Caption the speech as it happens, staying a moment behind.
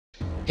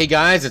Hey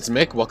guys, it's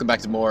Mick. Welcome back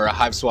to more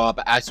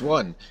Hiveswap Act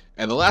 1.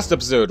 In the last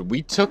episode,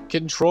 we took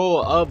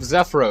control of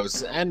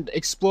Xefros and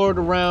explored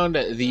around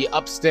the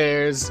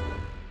upstairs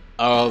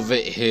of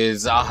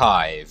his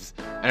hive.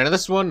 And in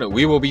this one,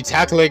 we will be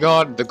tackling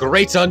on the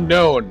great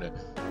unknown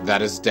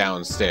that is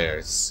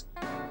downstairs.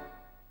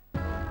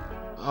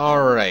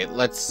 Alright,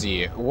 let's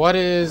see. What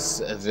is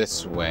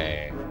this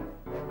way?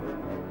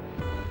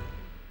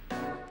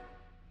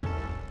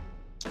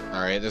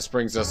 Alright, this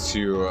brings us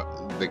to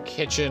the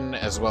kitchen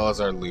as well as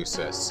our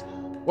Lucis.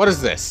 What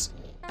is this?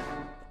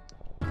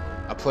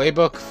 A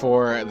playbook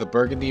for the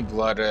Burgundy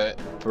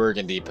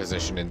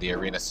position in the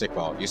arena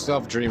stickball. You still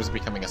have dreams of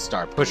becoming a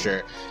star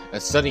pusher,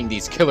 and studying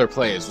these killer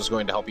plays was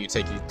going to help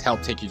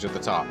take you to the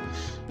top.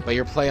 But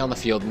your play on the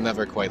field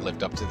never quite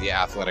lived up to the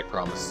athletic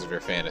promises of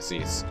your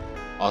fantasies.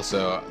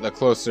 Also, the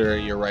closer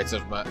your rites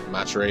of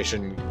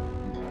maturation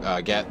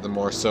get, the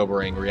more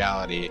sobering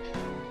reality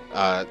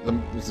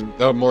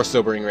the more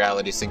sobering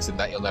reality sinks in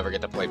that you'll never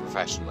get to play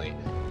professionally.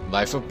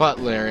 Life of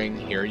butlering,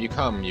 here you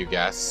come, you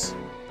guess.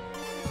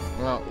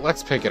 Well,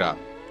 let's pick it up.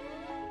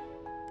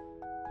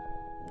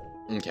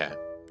 Okay.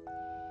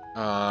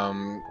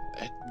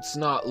 It's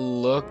not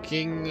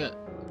looking...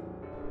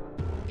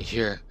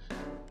 Here.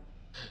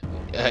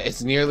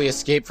 It's nearly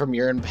escaped from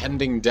your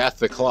impending death,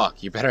 the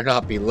clock. You better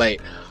not be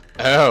late.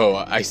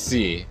 Oh, I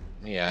see.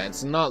 Yeah,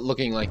 it's not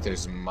looking like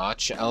there's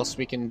much else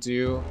we can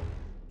do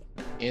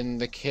in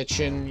the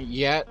kitchen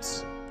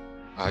yet.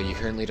 You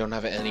currently don't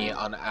have any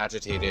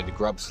unagitated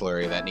grub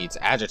slurry that needs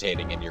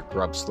agitating in your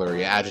grub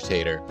slurry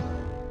agitator.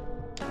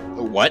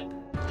 What?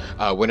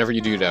 Whenever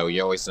you do, though,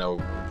 you always know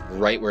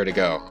right where to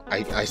go,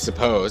 I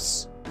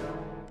suppose.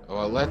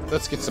 Well,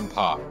 let's get some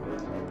pop.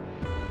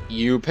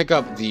 You pick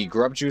up the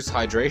grub juice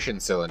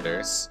hydration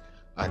cylinders.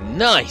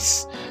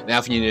 Nice! Now,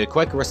 if you need a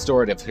quick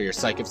restorative for your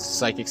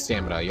psychic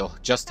stamina, you'll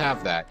just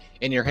have that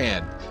in your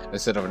hand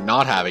instead of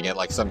not having it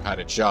like some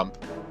kind of jump.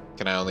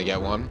 Can I only get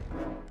one?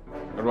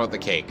 What about the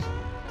cake?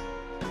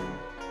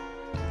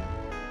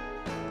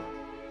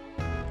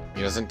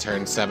 He doesn't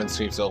turn 7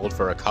 sweeps old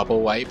for a couple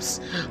wipes,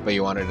 but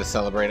you wanted to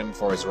celebrate him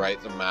for his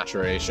rites of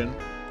maturation.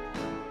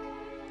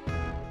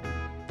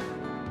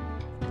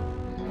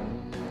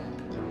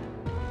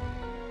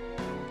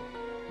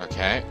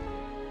 Okay.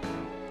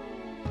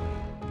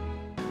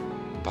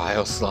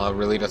 Bioslaw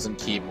really doesn't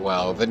keep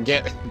well. Then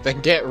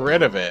get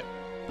rid of it.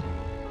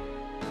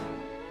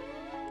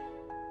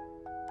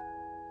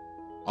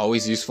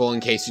 Always useful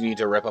in case you need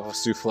to rip up a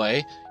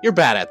souffle. You're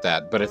bad at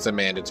that, but it's a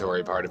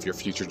mandatory part of your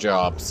future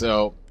job,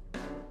 so...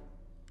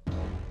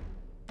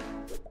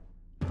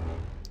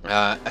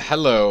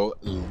 hello,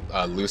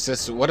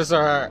 Lucis. What is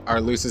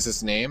our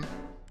Lucis's name?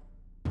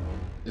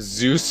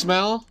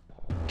 Zoosmell?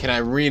 Can I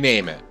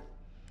rename it?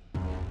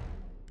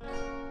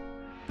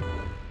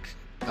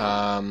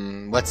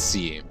 Let's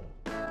see.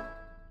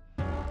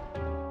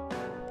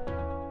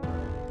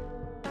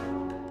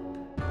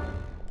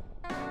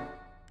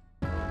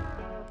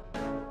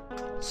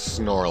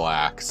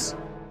 Snorlax.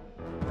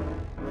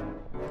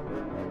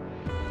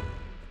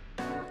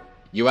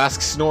 You ask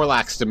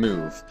Snorlax to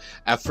move.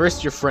 At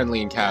first you're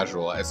friendly and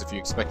casual, as if you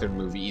expected to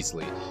move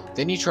easily.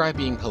 Then you try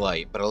being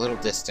polite, but a little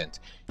distant.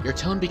 Your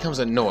tone becomes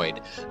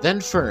annoyed,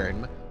 then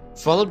firm,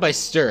 followed by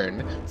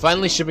stern,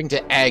 finally shifting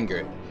to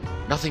angered.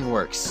 Nothing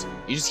works.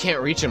 You just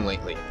can't reach him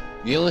lately.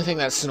 The only thing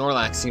that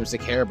Snorlax seems to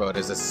care about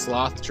is his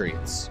sloth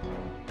treats.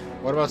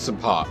 What about some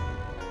pop?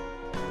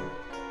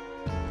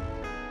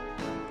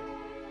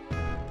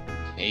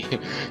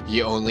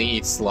 He only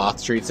eats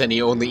sloth treats, and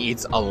he only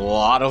eats a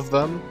lot of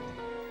them?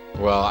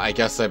 Well, I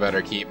guess I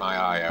better keep my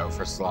eye out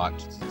for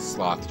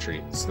sloth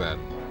treats, then.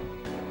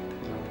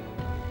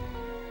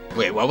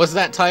 Wait, what was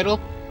that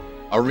title?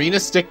 Arena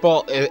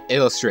Stickball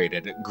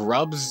Illustrated.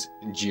 Grubs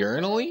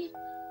Journally?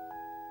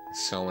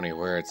 So many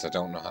words I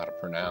don't know how to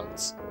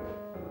pronounce.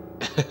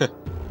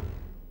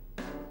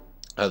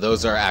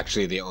 Those are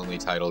actually the only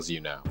titles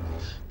you know.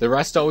 The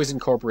rest always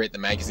incorporate the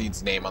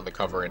magazine's name on the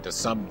cover into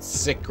some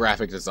sick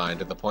graphic design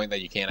to the point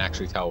that you can't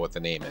actually tell what the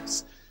name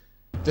is.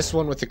 This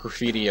one with the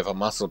graffiti of a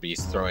muscle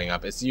beast throwing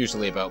up is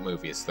usually about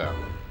movies, though.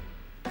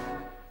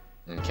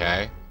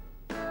 Okay.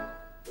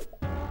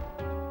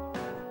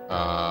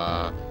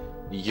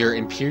 Your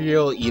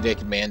Imperial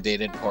Edict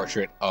mandated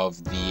portrait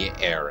of the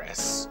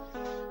heiress.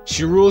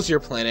 She rules your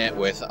planet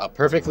with a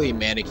perfectly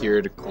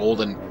manicured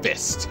golden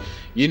fist.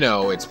 You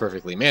know it's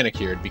perfectly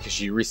manicured because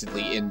she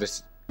recently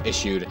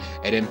issued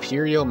an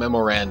Imperial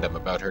memorandum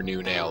about her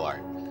new nail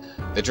art.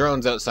 The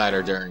drones outside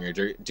are doing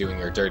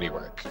her dirty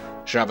work.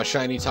 Should have a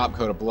shiny top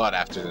coat of blood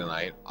after the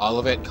night. All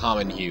of it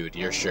common-hued,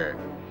 you're sure.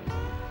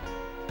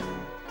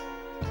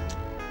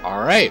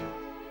 Alright.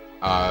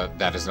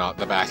 That is not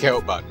the back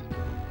out button.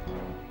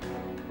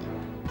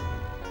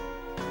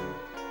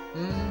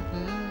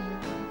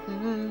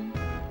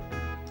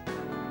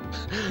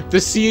 The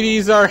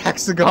CDs are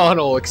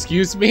hexagonal,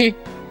 excuse me?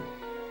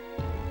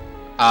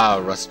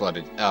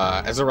 Rustblooded.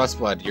 As a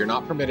Rustblood, you're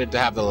not permitted to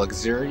have the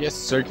luxurious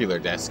circular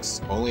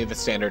discs, only the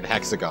standard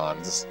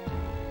hexagons.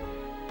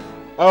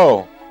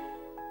 Oh.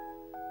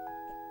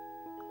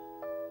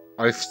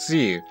 I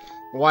see.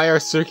 Why are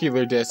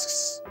circular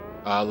discs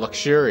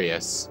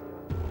luxurious?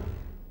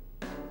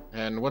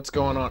 And what's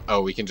going on?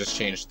 Oh, we can just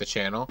change the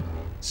channel.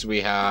 So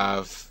we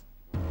have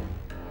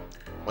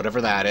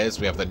whatever that is.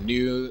 We have the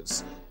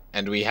news,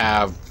 and we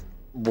have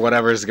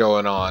whatever's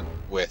going on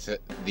with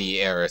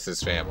the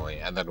Eris's family,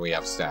 and then we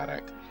have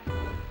static.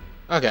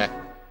 Okay.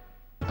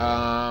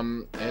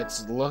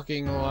 It's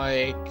looking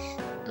like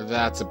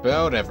that's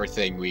about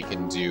everything we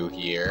can do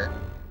here.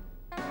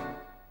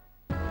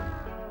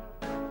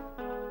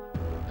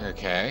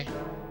 Okay.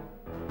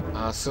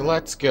 So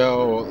let's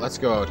go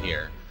out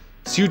here.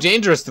 It's too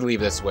dangerous to leave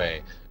this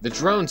way. The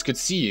drones could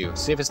see you.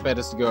 Safest bet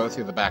is to go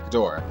through the back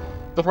door.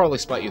 They'll probably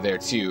spot you there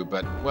too,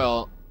 but,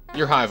 well,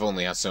 your hive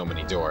only has so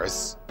many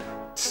doors.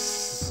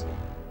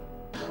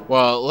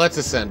 Well, let's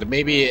ascend.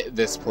 Maybe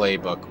this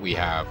playbook we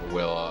have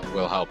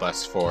will help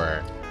us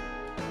for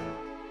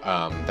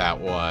that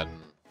one.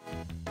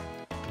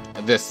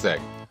 This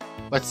thing.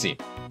 Let's see.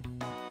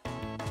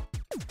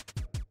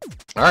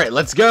 Alright,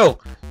 let's go!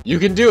 You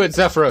can do it,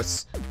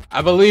 Xefros!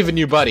 I believe in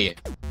you, buddy.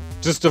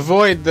 Just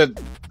avoid the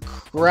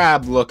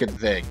crab-looking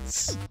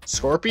things.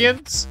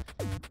 Scorpions?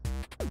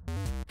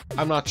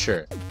 I'm not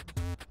sure.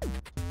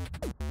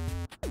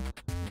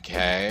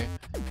 Okay.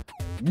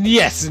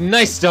 Yes,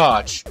 nice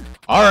dodge!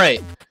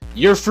 Alright,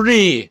 you're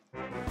free!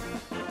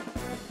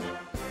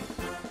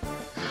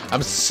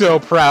 I'm so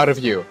proud of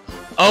you.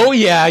 Oh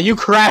yeah, you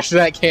crashed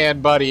that can,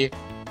 buddy!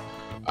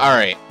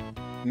 Alright,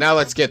 now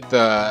let's get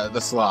the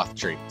sloth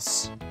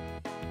treats.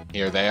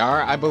 Here they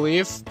are, I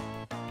believe.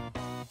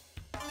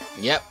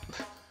 Yep.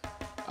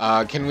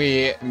 Can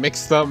we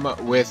mix them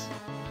with...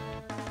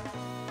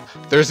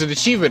 There's an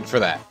achievement for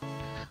that.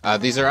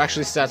 These are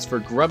actually stats for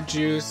grub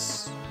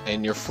juice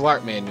and your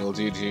flart manual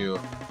due to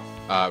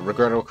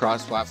regrettable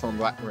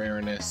cross-platform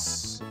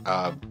rareness.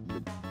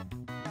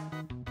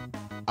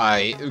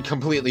 I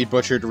completely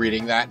butchered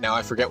reading that, now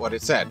I forget what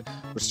it said.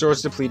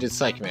 Restores depleted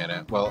psych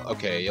mana. Well,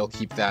 okay, you'll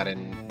keep that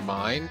in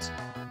mind.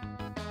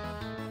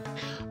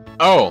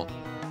 Oh!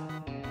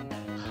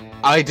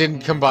 I didn't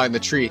combine the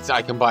treats,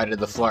 I combined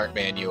the flart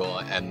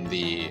manual and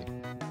the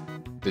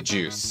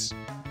juice.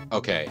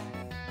 Okay.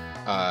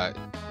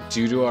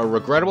 Due to a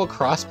regrettable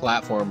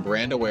cross-platform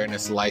brand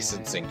awareness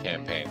licensing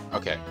campaign.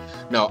 Okay.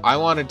 No, I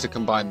wanted to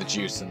combine the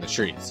juice and the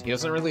treats. He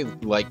doesn't really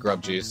like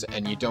grub juice,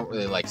 and you don't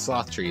really like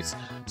sloth treats,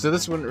 so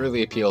this wouldn't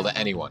really appeal to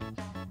anyone.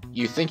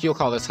 You think you'll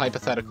call this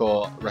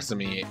hypothetical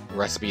recipe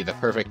the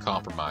perfect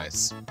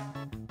compromise.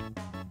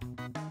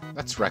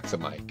 Let's wreck the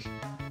mic.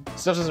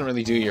 Stuff doesn't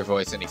really do your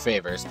voice any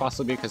favors,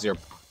 possibly because your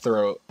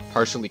throat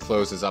partially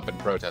closes up in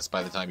protest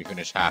by the time you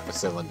finish half a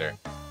cylinder.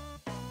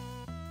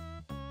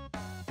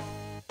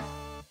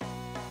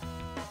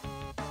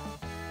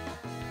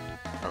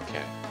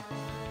 Okay.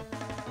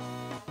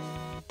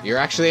 You're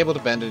actually able to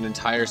bend an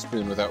entire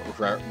spoon without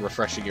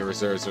refreshing your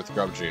reserves with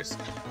grub juice.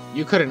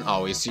 You couldn't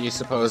always, so you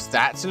suppose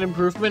that's an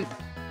improvement?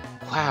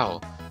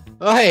 Wow.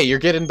 Oh hey, you're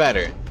getting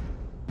better.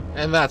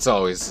 And that's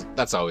always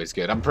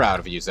good. I'm proud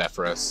of you,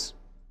 Xefros.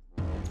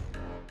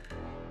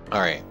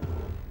 Alright.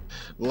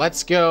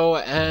 Let's go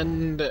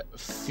and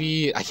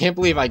feed... I can't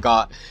believe I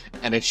got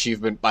an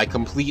achievement by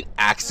complete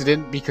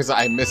accident because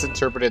I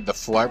misinterpreted the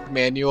Flarp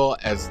manual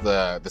as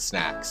the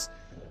snacks.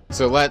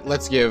 So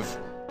let's give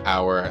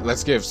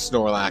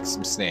Snorlax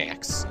some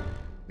snacks.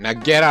 Now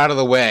get out of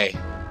the way.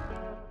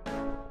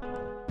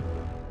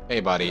 Hey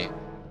buddy.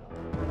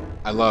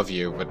 I love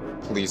you,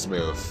 but please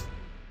move.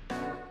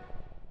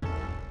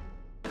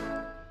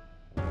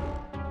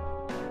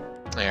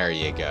 There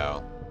you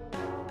go.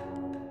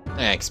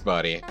 Thanks,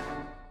 buddy.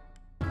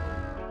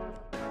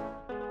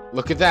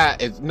 Look at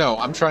that. No,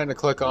 I'm trying to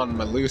click on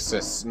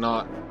Melusis,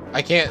 not...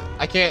 I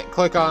can't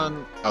click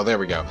on... Oh, there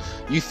we go.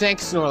 You thank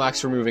Snorlax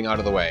for moving out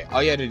of the way.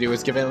 All you had to do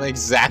was give him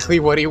exactly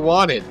what he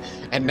wanted.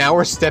 And now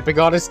we're stepping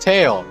on his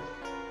tail.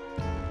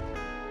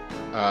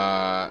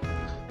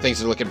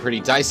 Things are looking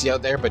pretty dicey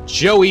out there, but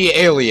Joey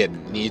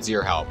Alien needs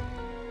your help.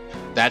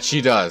 That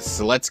she does,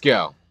 so let's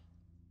go.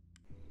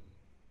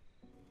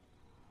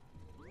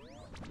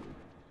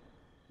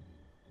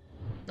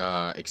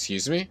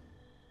 Excuse me?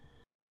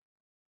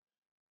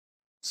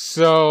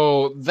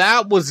 So,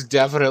 that was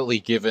definitely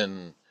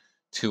given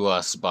to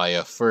us by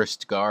a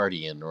first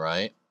guardian,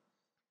 right?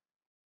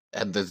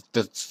 And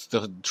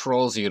the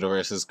Trolls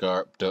Universe's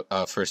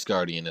first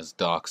guardian is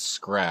Doc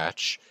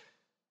Scratch.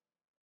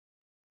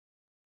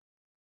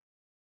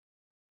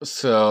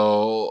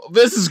 So,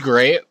 this is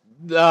great.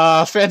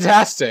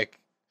 Fantastic.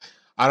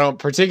 I don't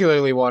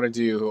particularly want to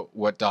do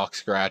what Doc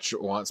Scratch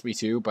wants me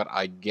to, but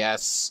I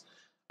guess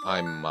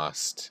I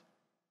must.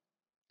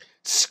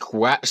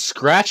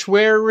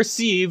 Scratchware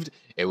received.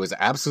 It was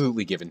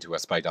absolutely given to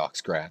us by Doc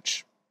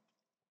Scratch.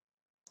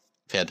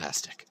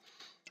 Fantastic.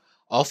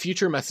 All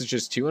future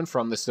messages to and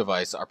from this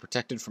device are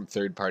protected from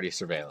third-party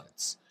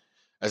surveillance.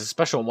 As a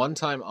special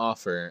one-time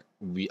offer,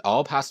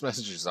 all past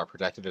messages are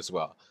protected as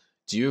well.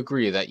 Do you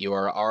agree that you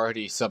are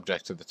already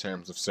subject to the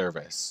terms of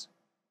service?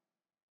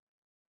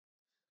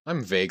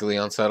 I'm vaguely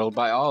unsettled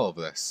by all of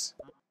this.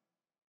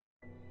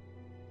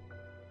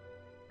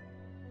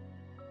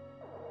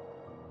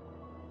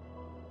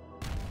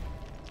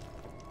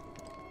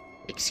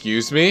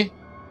 Excuse me?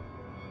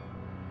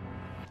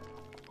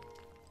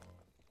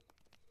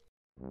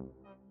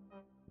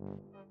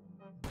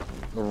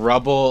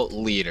 Rubble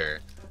leader.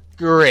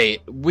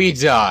 Great, we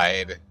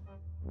died.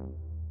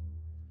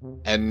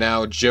 And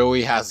now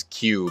Joey has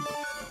cube.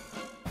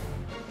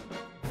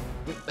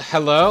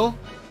 Hello?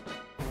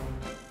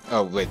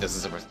 Oh wait, this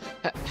is a person.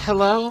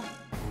 Hello?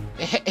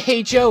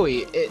 Hey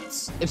Joey,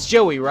 it's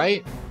Joey,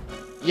 right?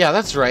 Yeah,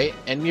 that's right.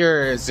 And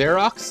you're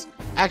Xerox?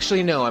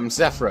 Actually, no, I'm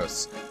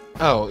Xefros.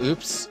 Oh,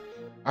 oops.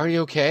 Are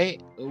you okay?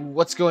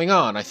 What's going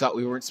on? I thought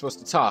we weren't supposed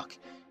to talk.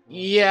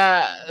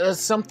 Yeah,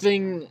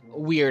 something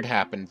weird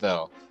happened,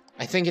 though.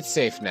 I think it's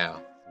safe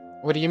now.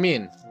 What do you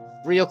mean?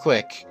 Real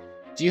quick,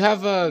 do you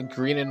have a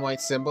green and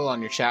white symbol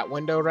on your chat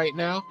window right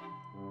now?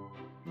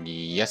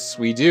 Yes,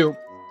 we do.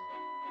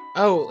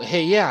 Oh,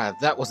 hey, yeah,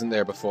 that wasn't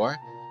there before.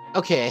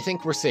 Okay, I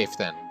think we're safe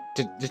then.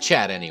 To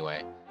chat,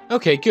 anyway.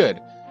 Okay, good.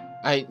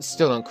 I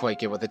still don't quite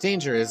get what the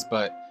danger is,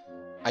 but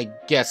I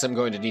guess I'm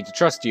going to need to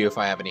trust you if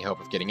I have any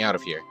hope of getting out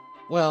of here.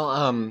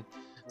 Well,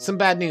 some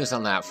bad news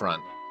on that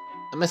front.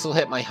 A missile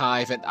hit my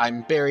hive, and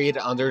I'm buried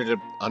under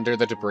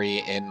the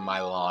debris in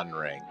my lawn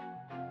ring.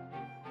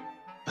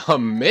 A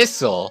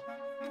missile?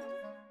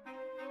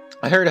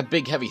 I heard a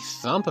big heavy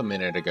thump a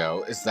minute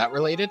ago. Is that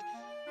related?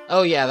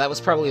 Oh yeah, that was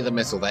probably the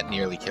missile that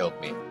nearly killed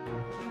me.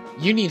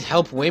 You need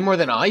help way more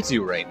than I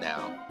do right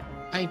now.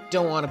 I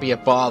don't want to be a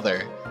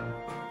bother,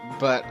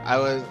 but I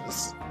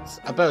was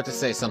about to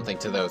say something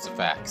to those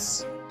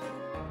effects.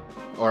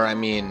 Or, I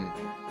mean,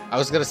 I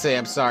was gonna say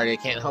I'm sorry I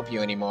can't help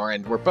you anymore,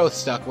 and we're both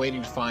stuck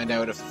waiting to find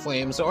out if the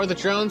flames or the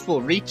drones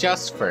will reach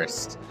us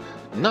first.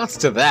 Nuts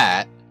to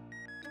that.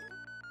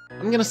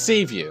 I'm gonna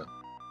save you.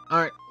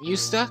 Aren't you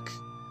stuck?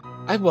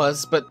 I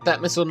was, but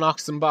that missile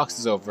knocked some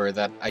boxes over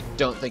that I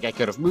don't think I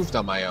could have moved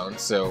on my own,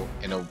 so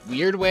in a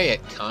weird way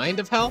it kind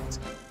of helped.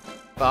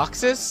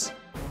 Boxes?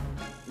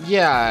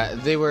 Yeah,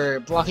 they were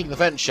blocking the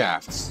vent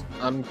shafts.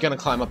 I'm gonna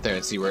climb up there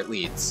and see where it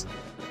leads.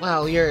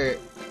 Wow, you're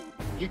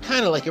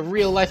kind of like a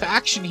real-life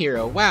action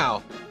hero,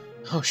 wow.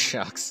 Oh,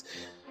 shucks.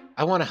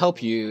 I want to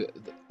help you,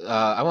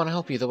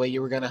 the way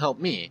you were gonna help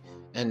me,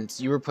 and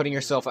you were putting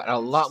yourself at a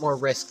lot more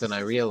risk than I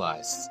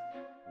realized.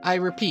 I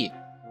repeat,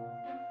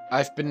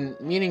 I've been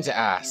meaning to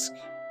ask,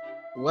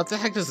 what the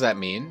heck does that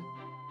mean?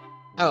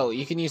 Oh,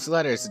 you can use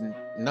letters and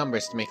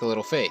numbers to make a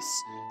little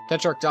face.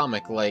 Tetrarch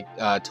Dominic,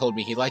 told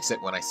me he likes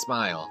it when I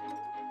smile.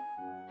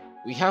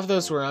 We have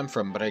those where I'm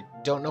from, but I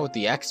don't know what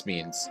the X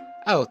means.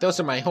 Oh,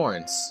 those are my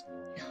horns.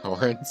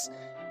 Horns?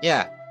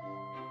 Yeah.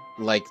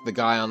 Like the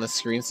guy on the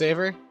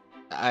screensaver?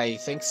 I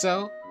think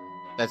so.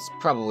 That's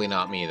probably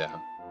not me,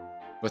 though.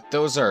 But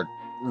those are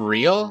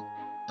real?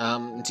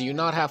 Do you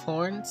not have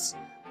horns?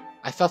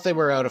 I thought they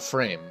were out of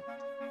frame.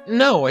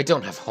 No, I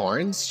don't have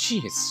horns.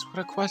 Jeez,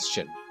 what a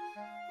question.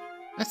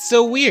 That's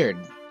so weird.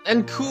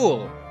 And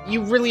cool.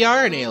 You really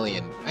are an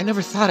alien. I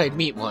never thought I'd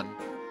meet one.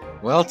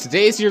 Well,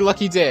 today's your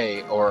lucky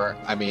day. Or,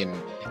 I mean,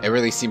 it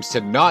really seems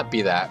to not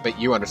be that, but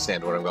you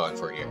understand what I'm going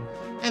for here.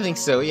 I think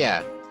so,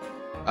 yeah.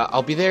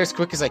 I'll be there as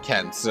quick as I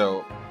can,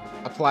 so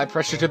apply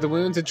pressure to the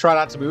wounds and try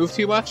not to move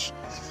too much.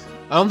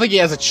 I don't think he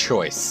has a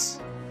choice.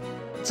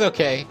 It's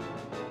okay.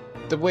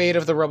 The weight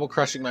of the rubble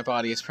crushing my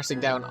body is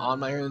pressing down on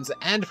my wounds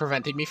and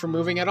preventing me from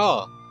moving at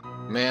all.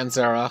 Man,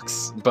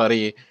 Xerox,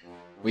 buddy,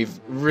 we've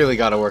really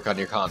got to work on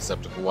your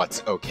concept of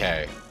what's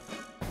okay.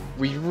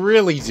 We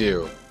really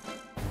do.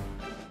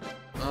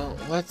 Well,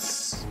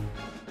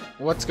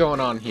 what's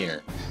going on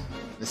here?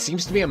 This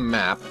seems to be a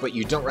map, but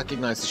you don't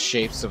recognize the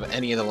shapes of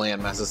any of the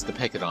landmasses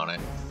depicted on it.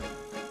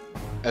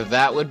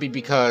 That would be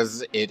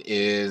because it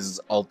is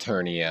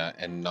Alternia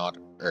and not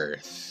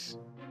Earth.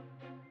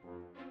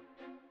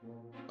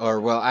 Or,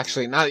 well,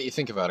 actually, now that you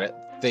think about it,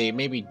 they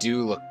maybe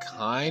do look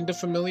kind of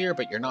familiar,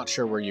 but you're not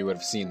sure where you would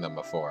have seen them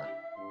before.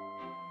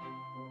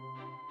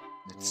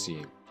 Let's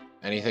see.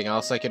 Anything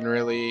else I can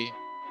really...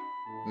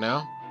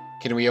 No?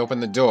 Can we open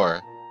the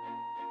door?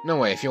 No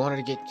way, if you wanted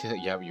to get...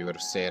 Yeah, you would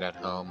have stayed at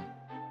home.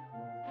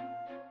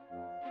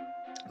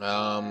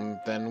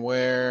 Then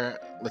where...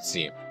 Let's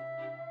see.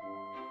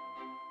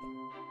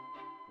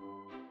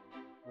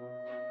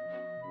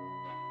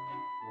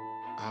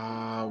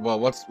 Well,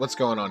 what's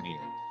going on here?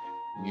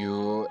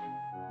 You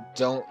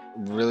don't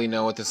really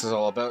know what this is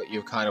all about?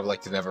 You kind of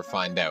like to never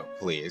find out,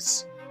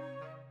 please.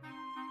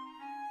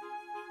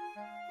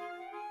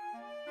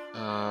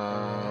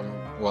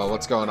 Well,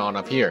 what's going on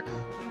up here?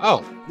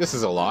 Oh, this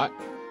is a lot.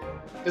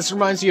 This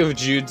reminds you of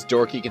Jude's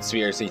dorky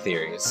conspiracy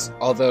theories.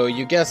 Although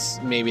you guess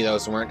maybe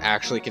those weren't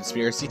actually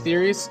conspiracy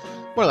theories.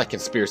 More like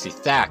conspiracy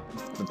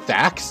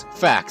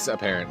facts,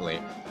 apparently.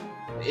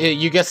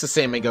 You guess the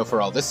same may go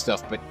for all this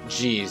stuff, but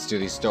geez, do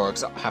these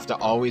dorks have to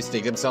always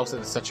dig themselves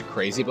into such a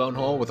crazy bone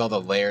hole with all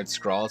the layered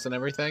scrawls and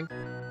everything?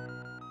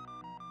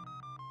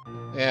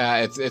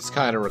 Yeah, it's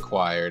kind of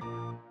required.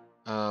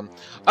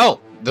 Oh,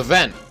 the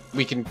vent.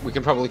 We can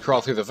probably crawl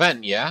through the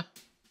vent, yeah?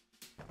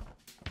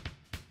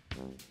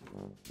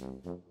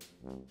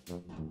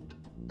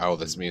 Oh,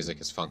 this music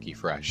is funky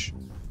fresh.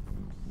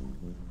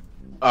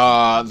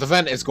 The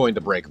vent is going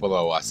to break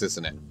below us,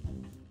 isn't it?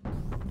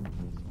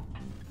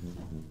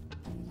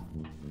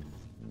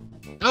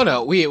 Oh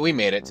no, we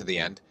made it to the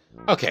end.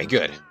 Okay,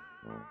 good.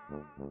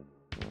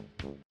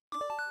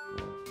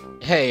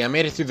 Hey, I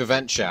made it through the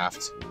vent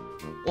shaft.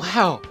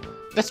 Wow,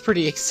 that's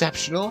pretty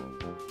exceptional.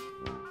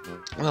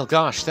 Well,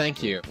 gosh,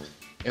 thank you.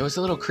 It was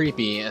a little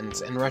creepy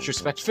and, in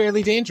retrospect,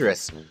 fairly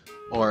dangerous.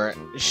 Or,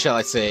 shall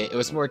I say, it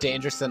was more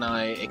dangerous than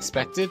I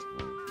expected?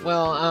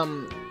 Well,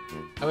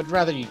 I would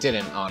rather you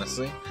didn't,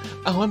 honestly.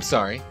 Oh, I'm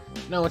sorry.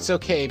 No, it's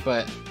okay,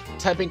 but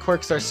typing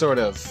quirks are sort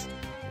of...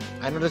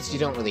 I noticed you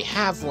don't really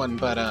have one,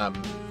 but,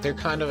 they're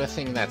kind of a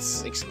thing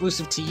that's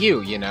exclusive to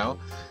you, you know?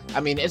 I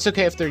mean, it's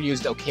okay if they're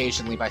used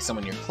occasionally by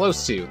someone you're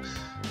close to.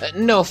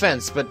 No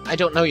offense, but I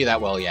don't know you that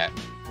well yet.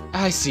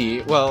 I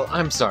see. Well,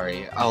 I'm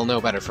sorry. I'll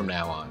know better from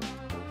now on.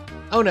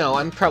 Oh no,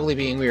 I'm probably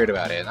being weird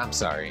about it. I'm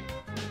sorry.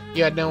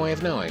 You had no way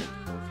of knowing.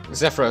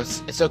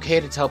 Xefros, it's okay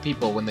to tell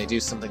people when they do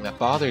something that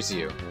bothers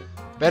you.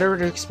 Better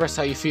to express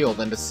how you feel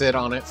than to sit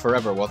on it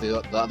forever while the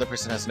other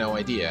person has no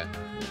idea.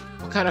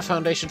 What kind of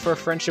foundation for a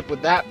friendship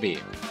would that be?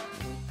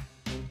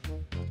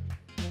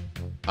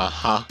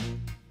 Uh-huh.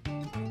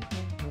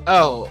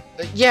 Oh,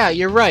 yeah,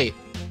 you're right.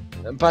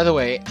 By the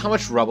way, how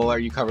much rubble are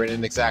you covered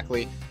in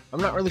exactly?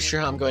 I'm not really sure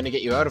how I'm going to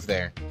get you out of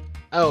there.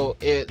 Oh,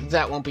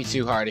 that won't be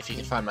too hard if you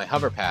can find my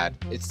hover pad.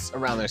 It's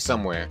around there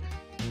somewhere.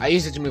 I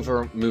use it to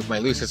move my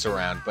Lucis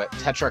around, but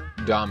Tetrarch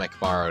Domic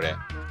borrowed it.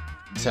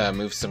 To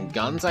move some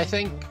guns, I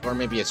think? Or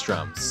maybe it's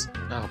drums.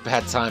 Oh,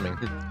 bad timing.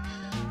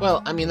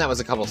 Well, I mean, that was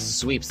a couple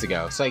sweeps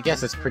ago, so I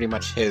guess it's pretty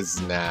much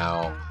his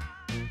now.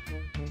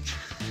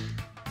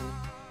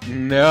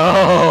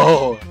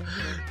 No!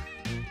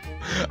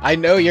 I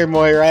know you're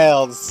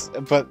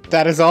Moirelles, but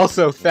that is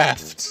also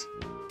theft.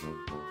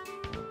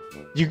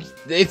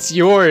 It's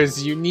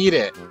yours, you need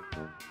it.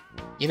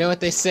 You know what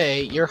they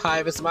say, your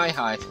hive is my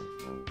hive.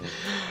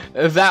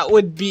 That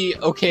would be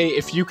okay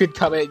if you could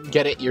come and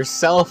get it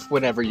yourself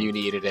whenever you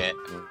needed it.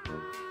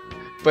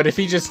 But if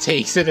he just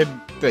takes it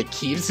and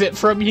keeps it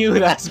from you,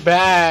 that's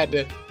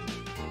bad.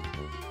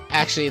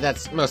 Actually,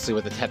 that's mostly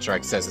what the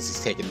Tetrarch says as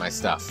he's taking my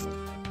stuff.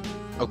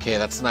 Okay,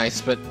 that's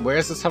nice, but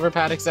where's this hover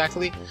pad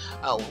exactly?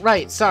 Oh,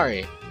 right,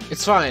 sorry.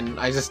 It's fine,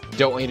 I just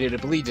don't want you to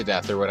bleed to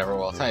death or whatever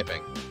while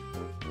typing.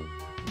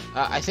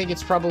 I think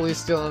it's probably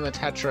still in the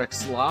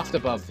Tetrarch's loft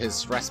above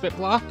his respite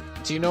block.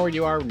 Do you know where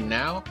you are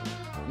now?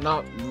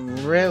 Not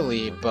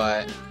really,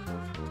 but...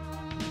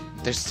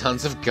 there's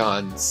tons of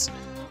guns.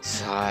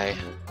 Sigh.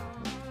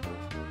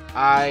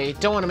 I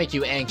don't want to make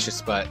you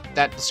anxious, but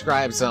that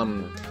describes,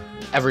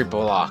 every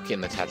block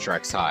in the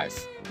Tetrarch's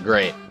hive.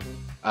 Great.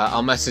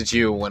 I'll message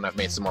you when I've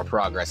made some more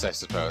progress, I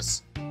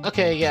suppose.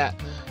 Okay, yeah.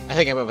 I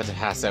think I'm about to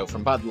pass out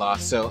from blood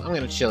loss, so I'm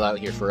gonna chill out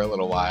here for a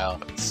little while.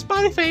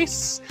 Smiley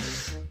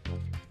face!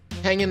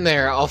 Hang in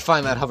there, I'll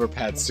find that hover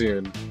pad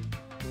soon.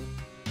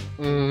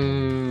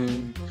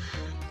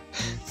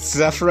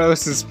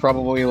 Xefros is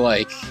probably,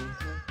 like,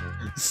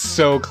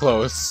 so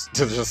close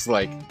to just,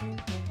 like,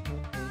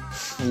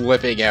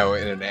 flipping out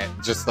in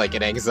just like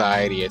an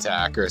anxiety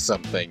attack or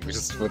something.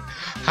 Just with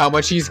how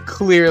much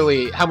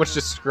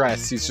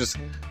distress he's just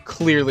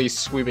clearly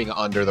sweeping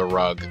under the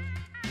rug.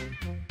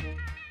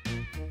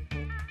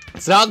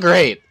 It's not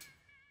great.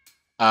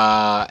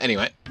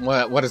 Anyway,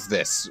 what is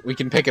this? We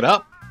can pick it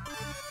up.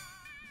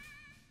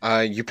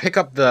 You pick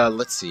up the,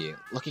 let's see,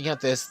 looking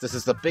at this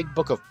is the Big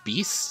Book of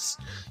Beasts.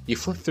 You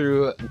flip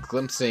through,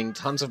 glimpsing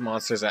tons of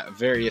monsters at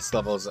various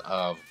levels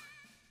of,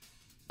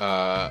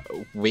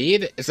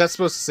 weed? Is that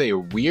supposed to say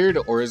weird,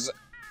 or is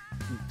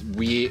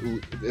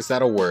that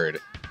a word?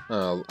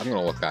 I'm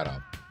gonna look that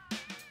up.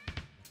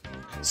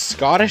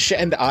 Scottish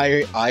and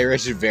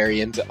Irish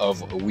variant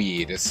of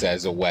weed,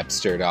 says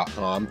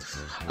Webster.com.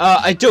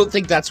 I don't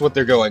think that's what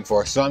they're going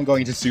for, so I'm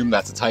going to assume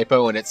that's a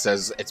typo, and it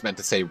says it's meant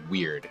to say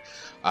weird.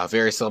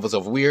 Various levels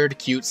of weird,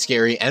 cute,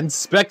 scary, and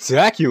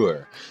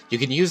spectacular. You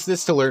can use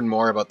this to learn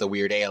more about the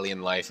weird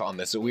alien life on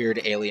this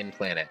weird alien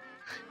planet.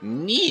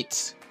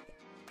 Neat!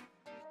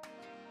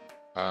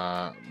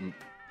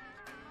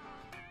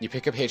 You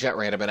pick a page at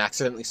random and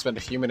accidentally spend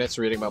a few minutes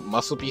reading about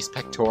Muscle Beast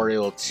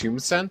Pectoral Tomb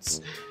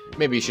Sense.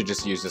 Maybe you should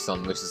just use this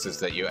on Lucises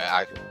that you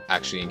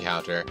actually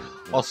encounter.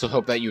 Also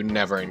hope that you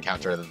never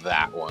encounter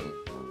that one.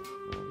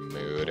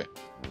 Mood.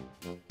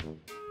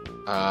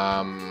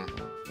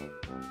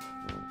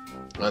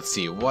 Let's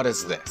see, what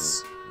is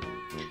this?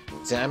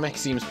 Zamek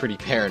seems pretty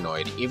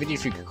paranoid. Even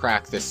if you could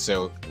crack this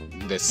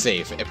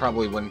safe, it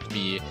probably wouldn't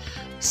be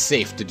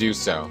safe to do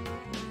so.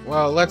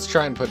 Well, let's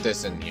try and put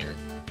this in here.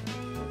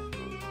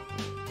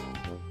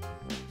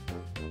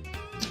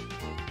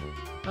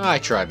 I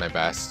tried my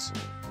best.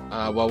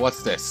 Well,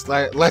 what's this?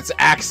 Let's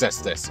access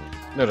this.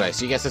 No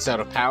dice. You guess it's out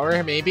of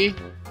power, maybe?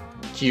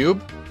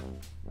 Cube?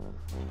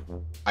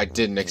 I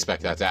didn't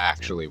expect that to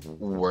actually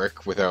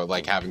work without,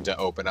 like, having to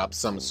open up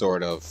some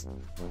sort of,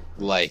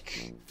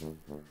 like,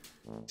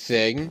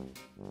 thing.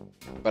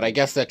 But I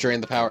guess that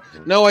drained the power.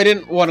 No, I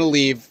didn't want to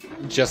leave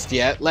just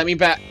yet. Let me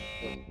back.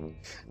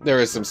 There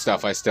is some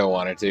stuff I still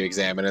wanted to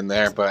examine in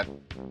there, but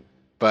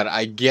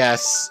I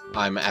guess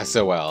I'm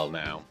SOL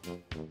now.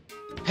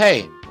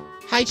 Hey!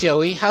 Hi,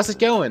 Joey. How's it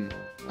going?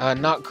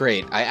 Not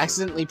great. I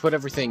accidentally put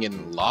everything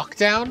in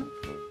lockdown?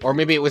 Or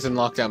maybe it was in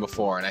lockdown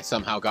before and I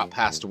somehow got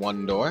past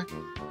one door?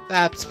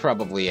 That's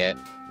probably it.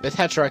 The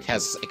Tetrarch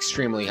has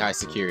extremely high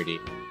security.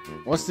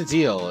 What's the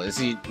deal? Is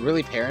he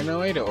really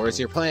paranoid, or is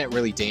your planet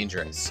really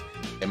dangerous?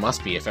 It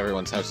must be if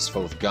everyone's house is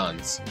full of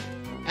guns.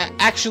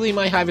 Actually,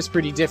 my hive is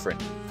pretty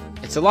different.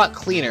 It's a lot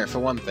cleaner, for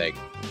one thing.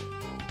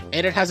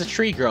 And it has a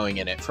tree growing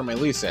in it for my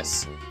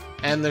Lucis.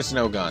 And there's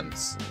no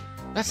guns.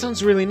 That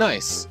sounds really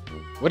nice.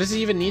 What does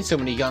he even need so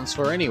many guns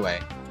for anyway?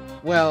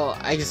 Well,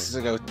 I guess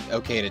it's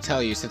okay to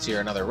tell you since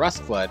you're another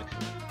Rustblood,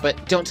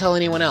 but don't tell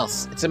anyone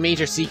else. It's a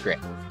major secret.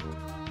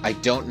 I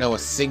don't know a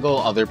single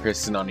other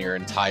person on your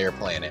entire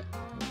planet.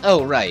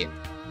 Oh, right.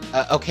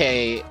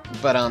 Okay,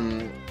 but,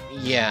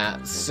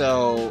 yeah,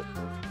 so...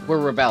 we're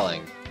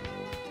rebelling.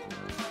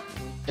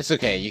 It's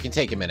okay, you can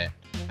take a minute.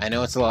 I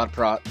know it's a lot of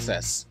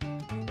process.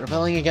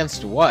 Rebelling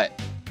against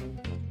what?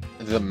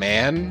 The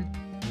man?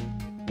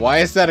 Why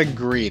is that in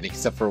green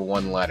except for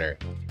one letter?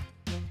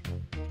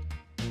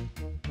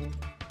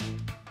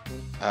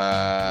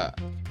 Why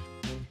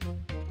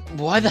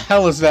the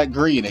hell is that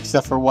green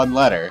except for one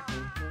letter?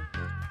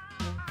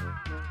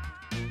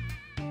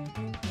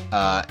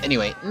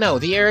 Anyway, no,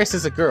 the heiress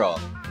is a girl.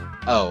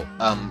 Oh,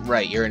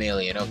 right, you're an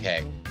alien,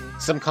 okay.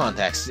 Some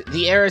context.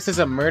 The heiress is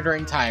a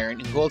murdering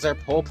tyrant who holds our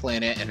whole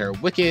planet in her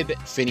wicked,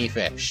 finny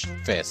fist.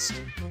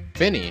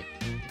 Finny?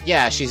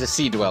 Yeah, she's a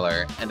sea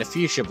dweller, and a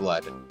fuchsia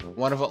blood.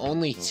 One of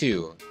only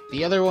two.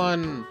 The other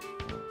one...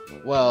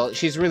 well,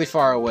 she's really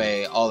far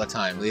away all the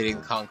time, leading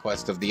the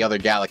conquest of the other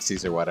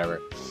galaxies or whatever.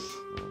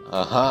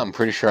 I'm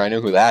pretty sure I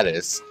know who that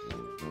is.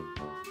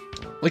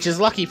 Which is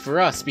lucky for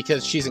us,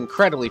 because she's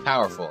incredibly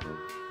powerful.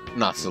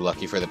 Not so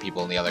lucky for the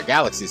people in the other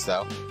galaxies,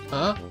 though.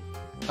 Huh?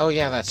 Oh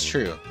yeah, that's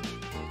true.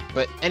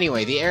 But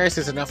anyway, the heiress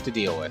is enough to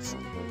deal with.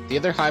 The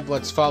other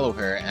Hivebloods follow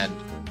her, and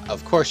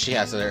of course she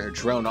has her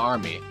drone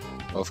army.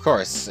 Well, of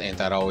course, ain't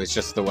that always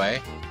just the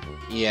way?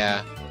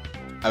 Yeah.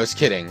 I was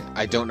kidding.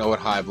 I don't know what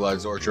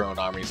Hivebloods or drone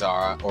armies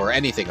are, or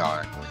anything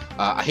are.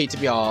 I hate to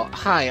be all,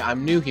 hi,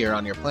 I'm new here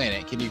on your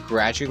planet. Can you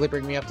gradually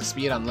bring me up to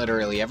speed on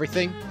literally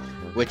everything?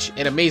 Which,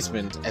 in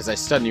amazement, as I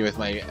stun you with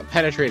my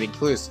penetrating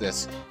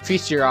cluelessness,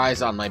 feast your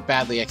eyes on my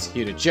badly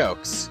executed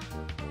jokes.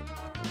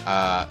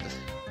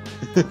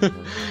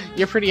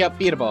 You're pretty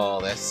upbeat about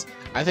all this.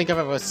 I think if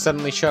I was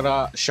suddenly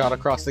shot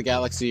across the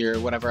galaxy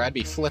or whatever, I'd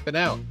be flipping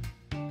out.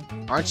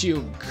 Aren't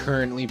you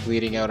currently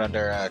bleeding out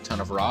under a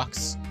ton of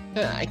rocks?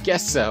 I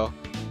guess so.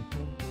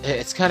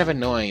 It's kind of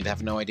annoying to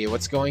have no idea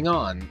what's going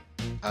on.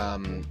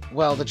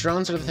 Well, the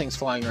drones are the things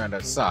flying around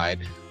outside.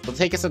 They'll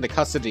take us into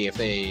custody if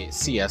they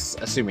see us,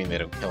 assuming they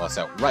don't kill us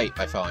outright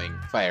by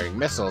firing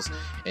missiles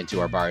into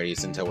our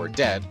bodies until we're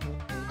dead.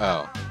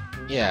 Oh,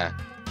 yeah.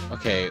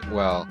 Okay,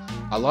 well,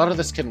 a lot of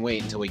this can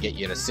wait until we get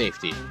you to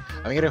safety.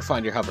 I'm gonna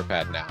find your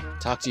hoverpad now.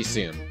 Talk to you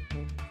soon.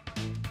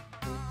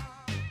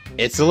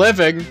 It's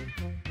living!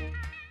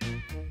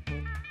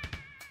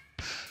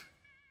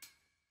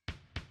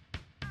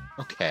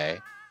 Okay.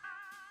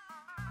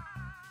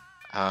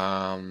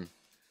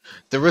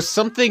 There was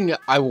something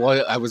I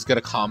was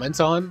gonna comment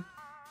on,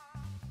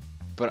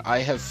 but I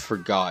have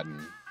forgotten.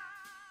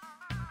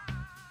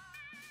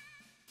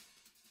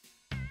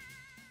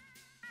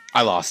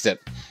 I lost it.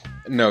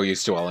 No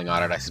use dwelling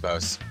on it, I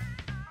suppose.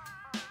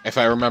 If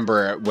I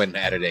remember when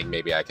editing,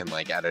 maybe I can,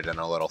 like, edit in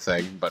a little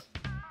thing, but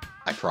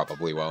I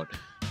probably won't.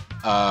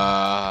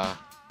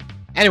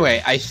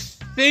 Anyway, I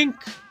think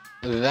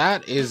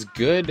that is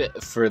good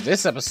for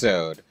this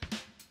episode.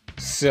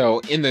 So,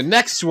 in the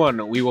next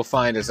one, we will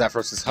find a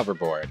Xefros'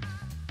 hoverboard.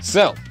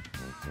 So,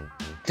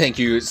 thank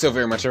you so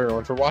very much,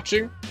 everyone, for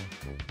watching.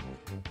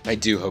 I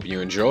do hope you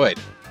enjoyed.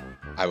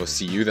 I will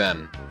see you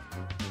then.